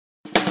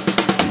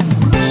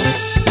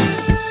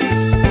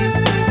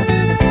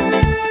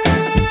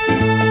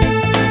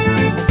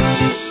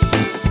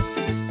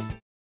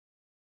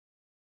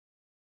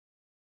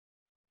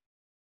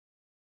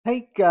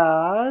Hey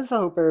guys, I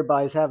hope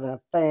everybody's having a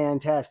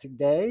fantastic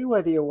day.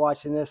 Whether you're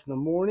watching this in the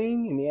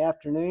morning, in the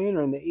afternoon,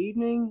 or in the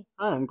evening,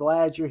 I'm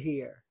glad you're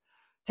here.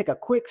 Take a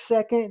quick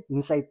second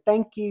and say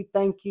thank you,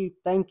 thank you,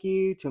 thank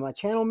you to my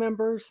channel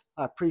members.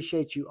 I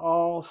appreciate you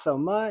all so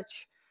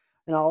much.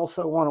 And I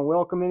also want to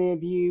welcome any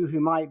of you who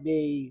might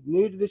be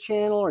new to the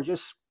channel or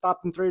just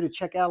stopping through to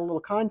check out a little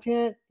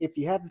content. If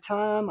you have the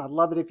time, I'd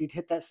love it if you'd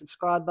hit that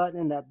subscribe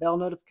button and that bell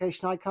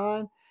notification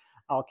icon.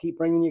 I'll keep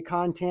bringing you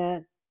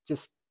content.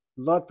 Just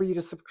love for you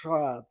to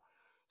subscribe.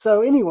 So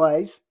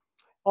anyways,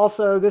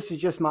 also, this is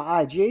just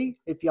my IG.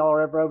 If y'all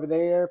are ever over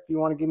there, if you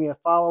want to give me a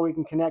follow, we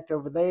can connect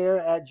over there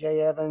at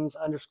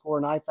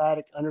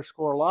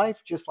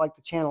jevans_knifeaddict_life, just like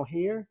the channel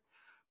here.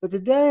 But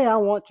today I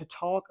want to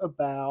talk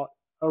about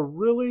a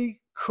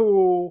really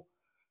cool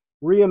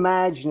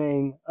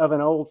reimagining of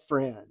an old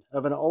friend,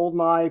 of an old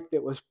knife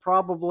that was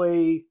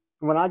probably,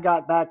 when I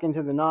got back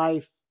into the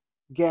knife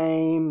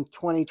game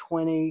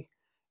 2020,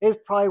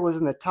 it probably was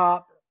in the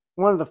top,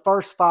 one of the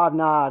first 5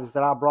 knives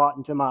that I brought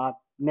into my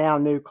now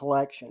new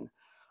collection.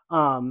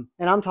 And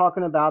I'm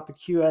talking about the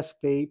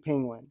QSP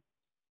Penguin.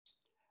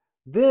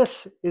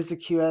 This is the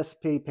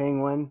QSP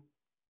Penguin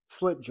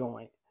slip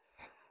joint.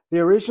 The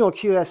original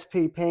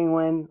QSP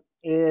Penguin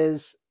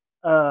is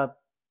a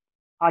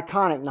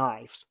iconic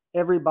knife.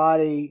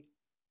 Everybody,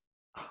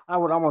 I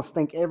would almost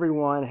think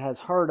everyone has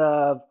heard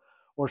of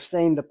or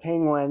seen the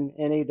Penguin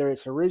in either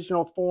its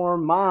original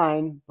form.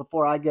 Mine,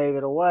 before I gave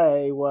it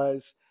away,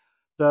 was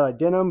the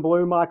denim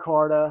blue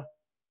micarta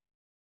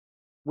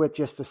with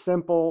just a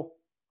simple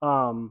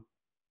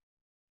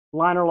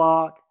liner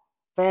lock,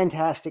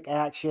 fantastic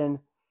action,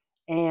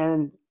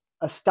 and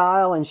a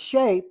style and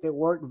shape that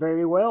worked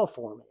very well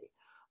for me.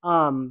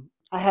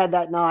 I had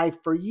that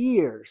knife for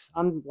years.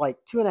 I'm like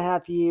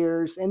 2.5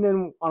 years. And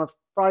then on a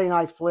Friday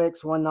Night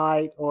Flicks one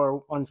night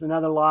or on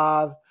another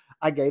live,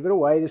 I gave it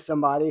away to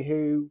somebody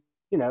who,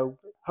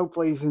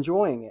 hopefully is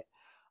enjoying it.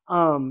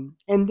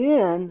 And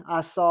then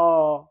I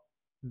saw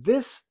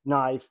this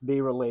knife be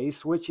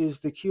released, which is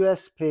the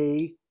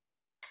QSP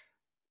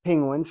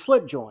Penguin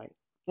slip joint.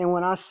 And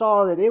when I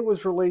saw that it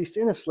was released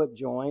in a slip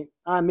joint,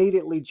 I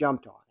immediately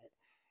jumped on it.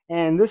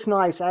 And this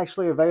knife's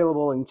actually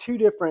available in 2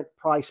 different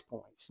price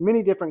points,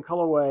 many different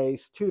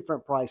colorways, 2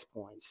 different price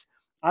points.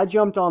 I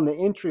jumped on the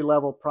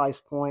entry-level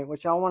price point,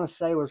 which I want to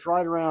say was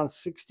right around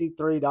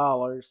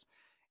 $63.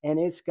 And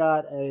it's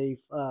got a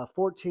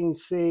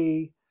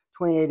 14C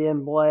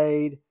 28N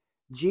blade,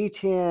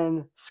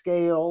 G10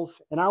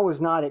 scales, and I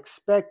was not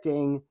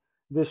expecting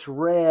this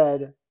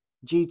red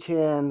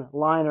G10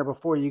 liner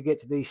before you get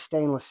to these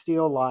stainless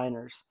steel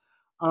liners.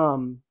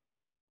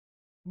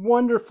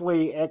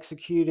 Wonderfully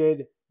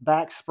executed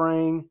back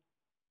spring,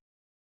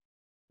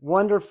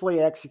 wonderfully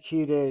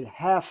executed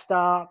half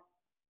stop.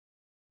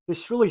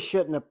 This really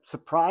shouldn't have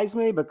surprised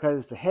me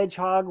because the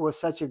Hedgehog was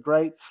such a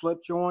great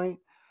slip joint.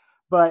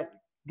 But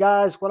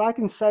guys, what I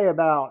can say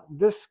about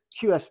this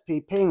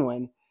QSP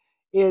Penguin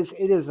is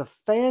it is a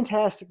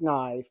fantastic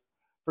knife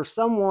for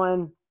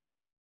someone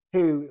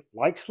who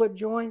likes slip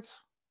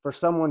joints, for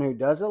someone who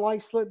doesn't like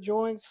slip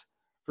joints,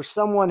 for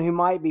someone who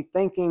might be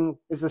thinking,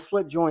 is a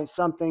slip joint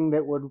something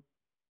that would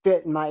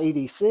fit in my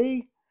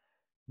EDC?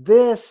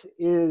 This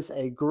is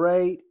a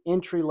great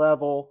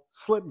entry-level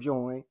slip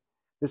joint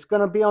that's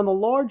going to be on the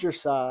larger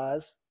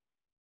size,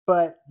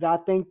 but I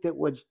think that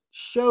would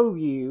show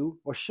you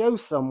or show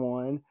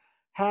someone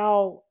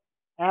how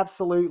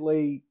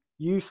absolutely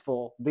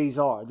useful these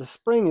are. The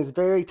spring is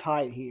very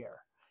tight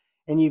here,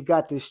 and you've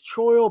got this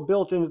choil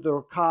built into the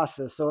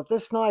ricassa. So if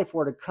this knife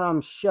were to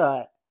come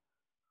shut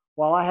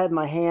while I had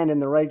my hand in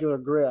the regular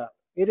grip,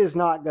 it is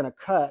not going to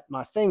cut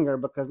my finger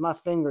because my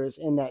finger is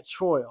in that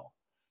choil.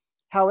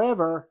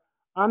 However,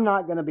 I'm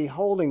not going to be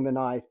holding the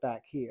knife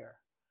back here.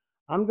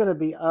 I'm going to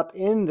be up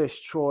in this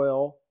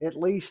choil, at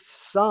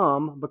least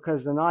some,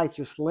 because the knife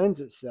just lends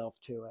itself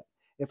to it.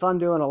 If I'm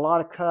doing a lot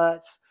of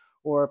cuts,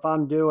 or if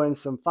I'm doing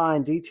some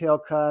fine detail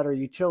cut or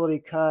utility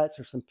cuts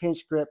or some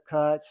pinch grip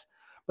cuts,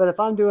 but if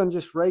I'm doing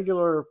just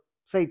regular,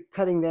 say,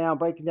 cutting down,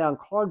 breaking down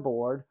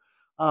cardboard,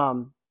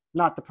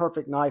 not the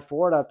perfect knife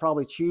for it. I'd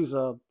probably choose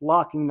a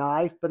locking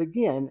knife. But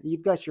again,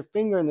 you've got your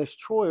finger in this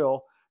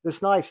choil.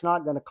 This knife's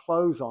not going to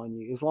close on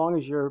you as long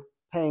as you're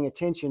paying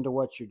attention to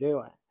what you're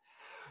doing.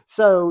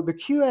 So the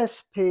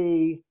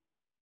QSP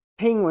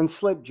Penguin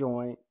slip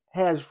joint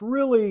has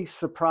really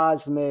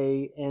surprised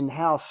me in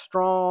how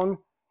strong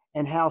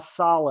and how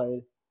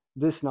solid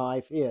this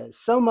knife is.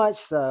 So much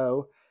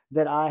so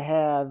that I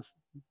have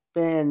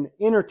been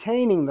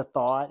entertaining the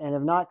thought and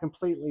have not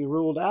completely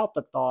ruled out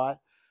the thought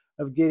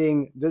of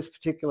getting this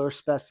particular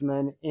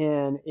specimen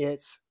in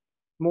its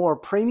more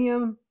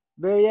premium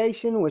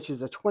variation, which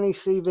is a 20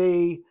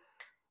 CV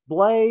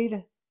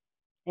blade,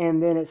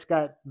 and then it's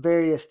got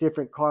various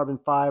different carbon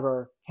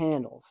fiber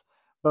handles,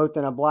 both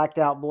in a blacked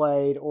out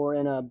blade or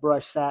in a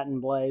brushed satin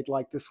blade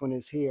like this one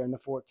is here in the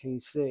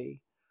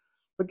 14C.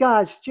 But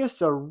guys,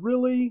 just a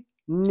really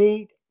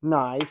neat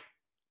knife.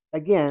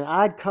 Again,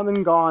 I'd come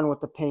and gone with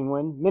the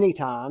Penguin many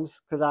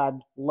times because I'd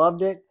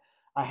loved it.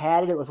 I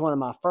had it. It was one of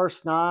my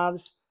first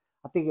knives.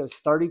 I think it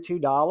was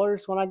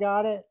 $32 when I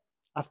got it.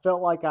 I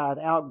felt like I had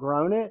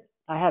outgrown it.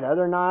 I had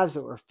other knives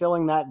that were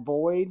filling that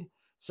void,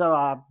 so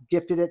I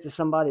gifted it to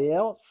somebody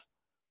else.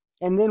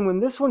 And then when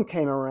this one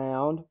came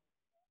around,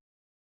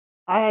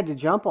 I had to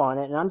jump on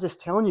it, and I'm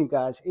just telling you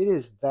guys, it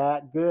is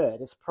that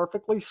good. It's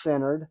perfectly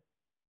centered,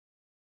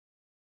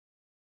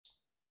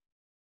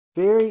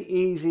 very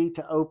easy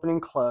to open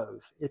and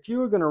close. If you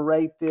were going to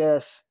rate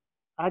this,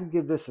 I'd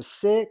give this a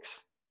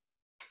 6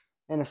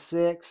 and a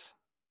 6,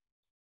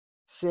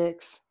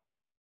 6,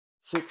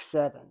 6,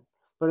 7.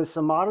 But it's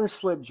a modern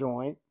slip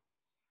joint,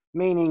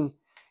 meaning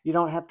you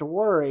don't have to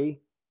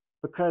worry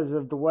because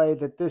of the way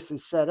that this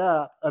is set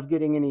up of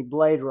getting any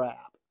blade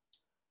wrap.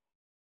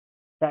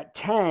 That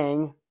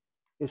tang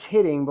is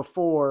hitting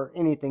before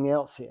anything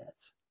else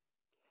hits.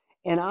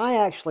 And I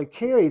actually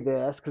carry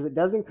this because it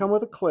doesn't come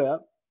with a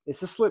clip.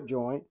 It's a slip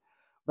joint.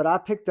 But I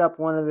picked up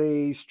one of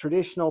these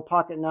traditional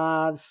pocket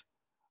knives,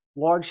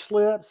 large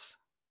slips,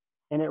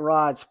 and it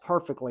rides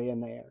perfectly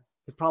in there.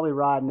 It'd probably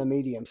ride in the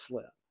medium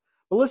slip.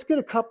 But let's get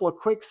a couple of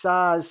quick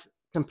size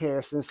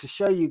comparisons to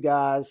show you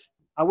guys.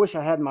 I wish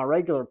I had my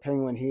regular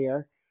Penguin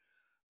here.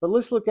 But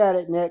let's look at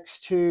it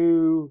next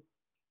to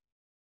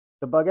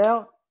the Bug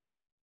Out.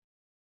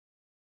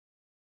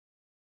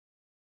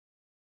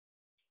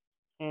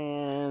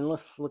 And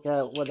let's look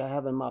at what I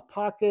have in my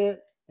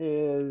pocket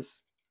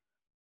is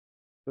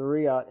the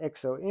Riot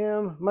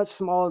XOM, much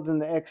smaller than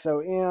the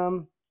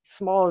XOM,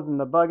 smaller than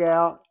the Bug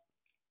Out.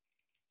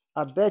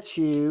 I bet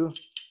you,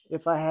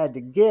 if I had to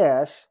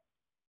guess,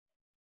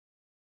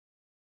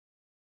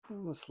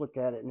 let's look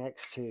at it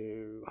next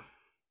to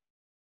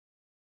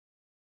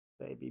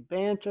Baby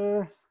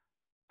Banter.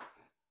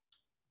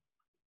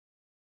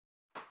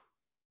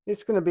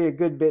 It's going to be a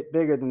good bit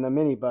bigger than the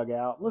mini Bug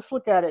Out. Let's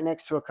look at it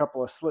next to a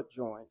couple of slip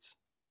joints.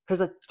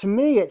 Because to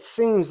me, it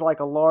seems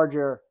like a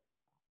larger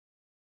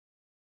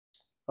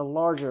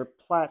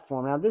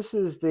platform. Now, this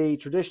is the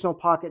traditional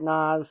pocket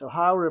knives,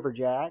 Ohio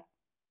Riverjack.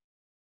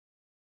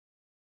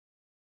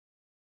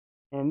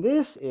 And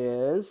this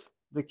is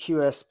the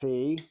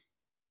QSP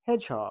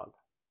Hedgehog.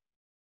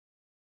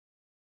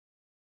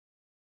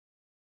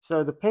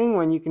 So the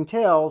Penguin, you can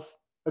tell, is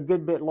a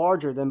good bit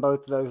larger than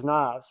both of those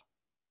knives.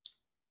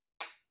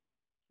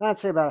 I'd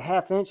say about a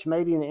 ½ inch,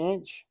 maybe an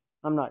inch.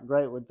 I'm not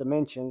great with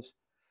dimensions.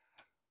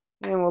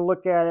 And we'll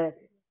look at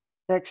it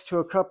next to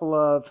a couple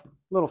of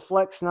little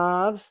flex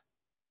knives.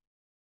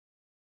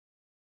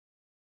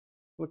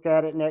 Look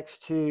at it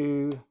next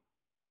to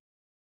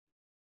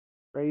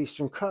Great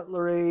Eastern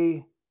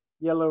Cutlery,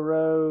 Yellow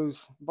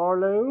Rose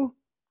Barlow.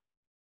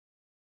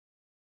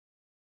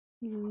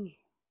 Which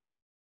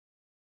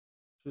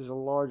is a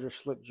larger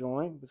slip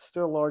joint, but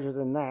still larger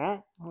than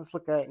that. Let's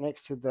look at it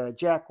next to the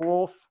Jack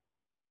Wolf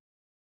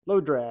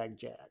Low Drag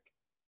Jack.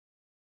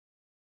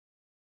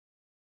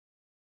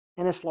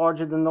 And it's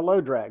larger than the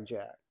Low Drag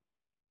Jack.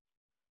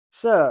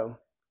 So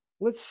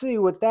let's see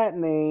what that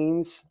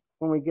means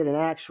when we get an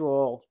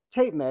actual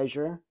tape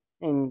measure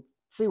and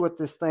see what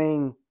this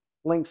thing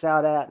links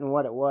out at and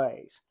what it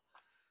weighs.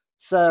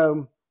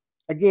 So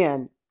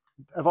again,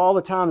 of all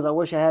the times I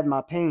wish I had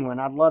my Penguin,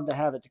 I'd love to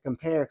have it to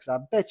compare because I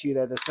bet you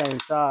they're the same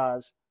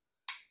size.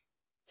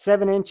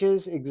 7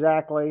 inches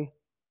exactly,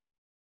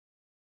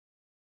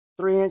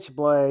 3-inch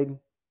blade,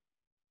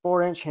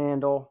 4-inch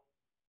handle.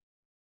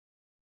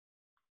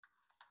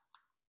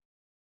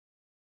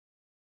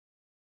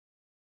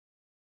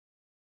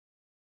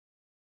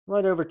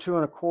 Right over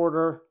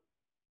 2¼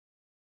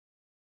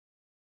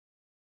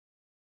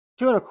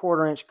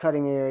 inch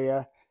cutting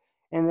area.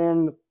 And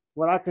then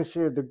what I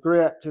consider the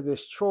grip to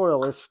this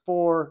choil is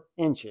 4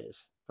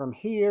 inches from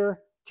here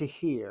to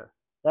here.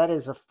 That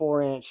is a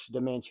 4-inch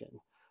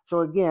dimension. So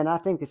again, I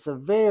think it's a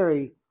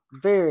very,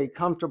 very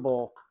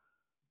comfortable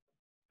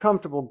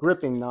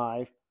gripping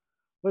knife.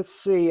 Let's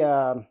see,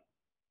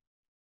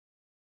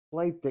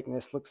 blade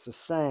thickness looks the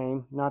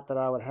same. Not that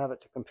I would have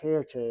it to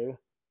compare to.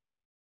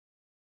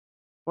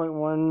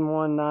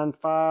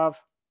 0.1195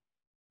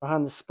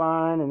 behind the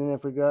spine, and then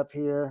if we go up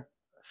here,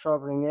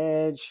 sharpening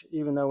edge,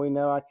 even though we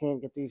know I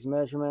can't get these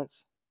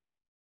measurements,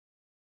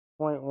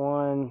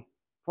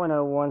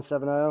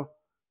 0.0170.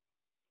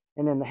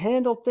 And then the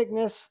handle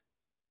thickness,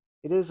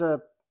 it is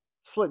a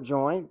slip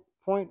joint,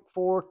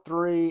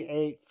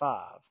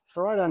 0.4385.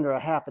 So right under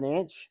a ½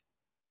 inch.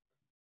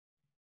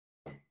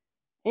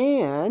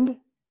 And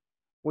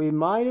we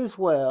might as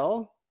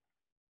well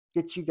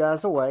get you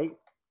guys a weight,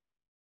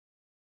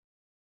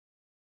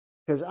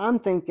 because I'm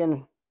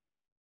thinking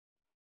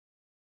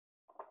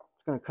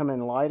it's going to come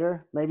in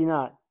lighter, maybe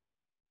not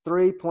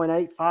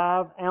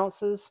 3.85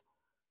 ounces.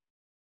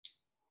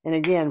 And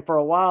again, for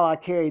a while I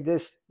carried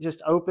this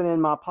just open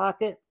in my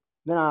pocket.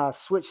 Then I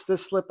switched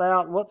this slip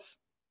out. Whoops.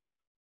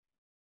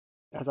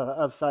 As an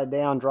upside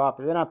down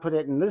dropper. Then I put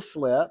it in this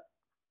slip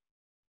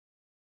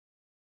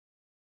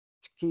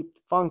to keep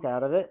the funk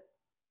out of it.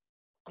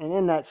 And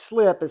in that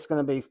slip, it's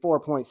going to be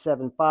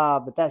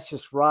 4.75, but that's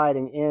just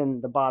riding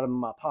in the bottom of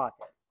my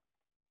pocket.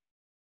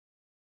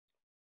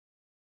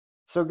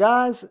 So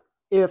guys,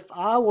 if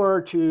I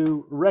were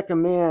to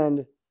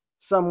recommend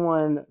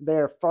someone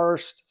their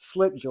first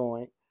slip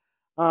joint.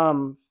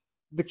 Um,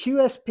 the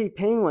QSP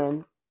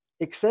Penguin,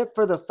 except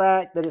for the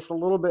fact that it's a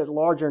little bit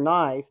larger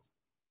knife,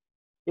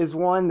 is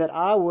one that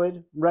I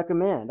would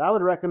recommend. I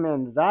would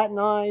recommend that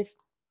knife,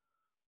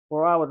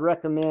 or I would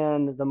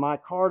recommend the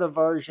micarta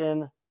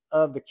version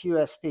of the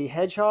QSP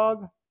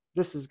Hedgehog.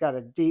 This has got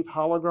a deep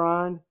hollow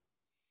grind,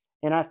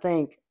 and I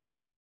think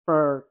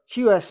for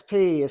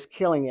QSP is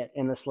killing it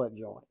in the slip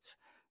joints.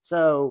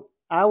 So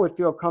I would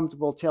feel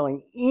comfortable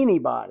telling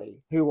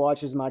anybody who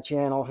watches my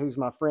channel, who's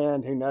my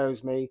friend, who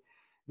knows me,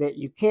 that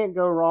you can't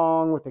go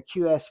wrong with a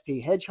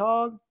QSP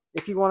Hedgehog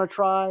if you want to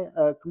try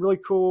a really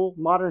cool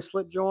modern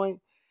slip joint.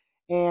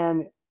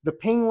 And the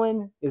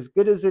Penguin, as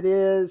good as it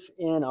is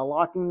in a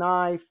locking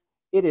knife,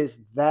 it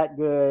is that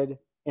good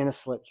in a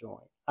slip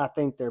joint. I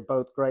think they're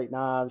both great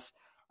knives.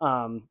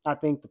 I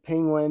think the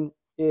Penguin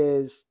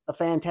is a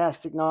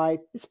fantastic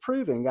knife. It's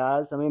proven,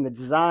 guys. I mean, the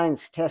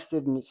design's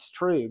tested and it's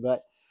true,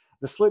 but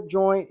the slip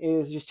joint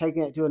is just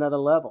taking it to another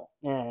level.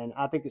 And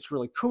I think it's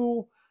really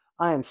cool.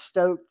 I am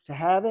stoked to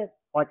have it.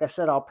 Like I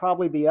said, I'll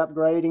probably be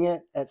upgrading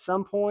it at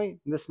some point.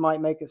 This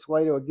might make its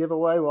way to a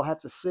giveaway. We'll have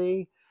to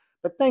see.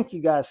 But thank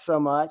you guys so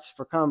much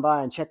for coming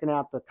by and checking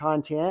out the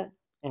content.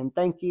 And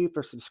thank you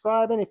for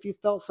subscribing if you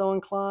felt so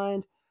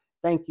inclined.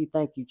 Thank you,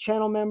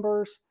 channel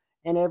members.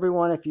 And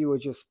everyone, if you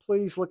would just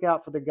please look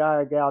out for the guy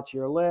or gal to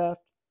your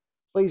left.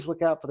 Please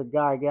look out for the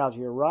guy or gal to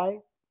your right.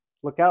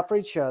 Look out for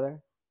each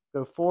other.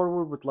 Go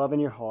forward with love in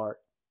your heart.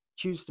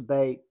 Choose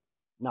debate,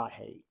 not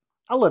hate.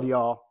 I love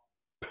y'all.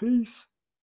 Peace.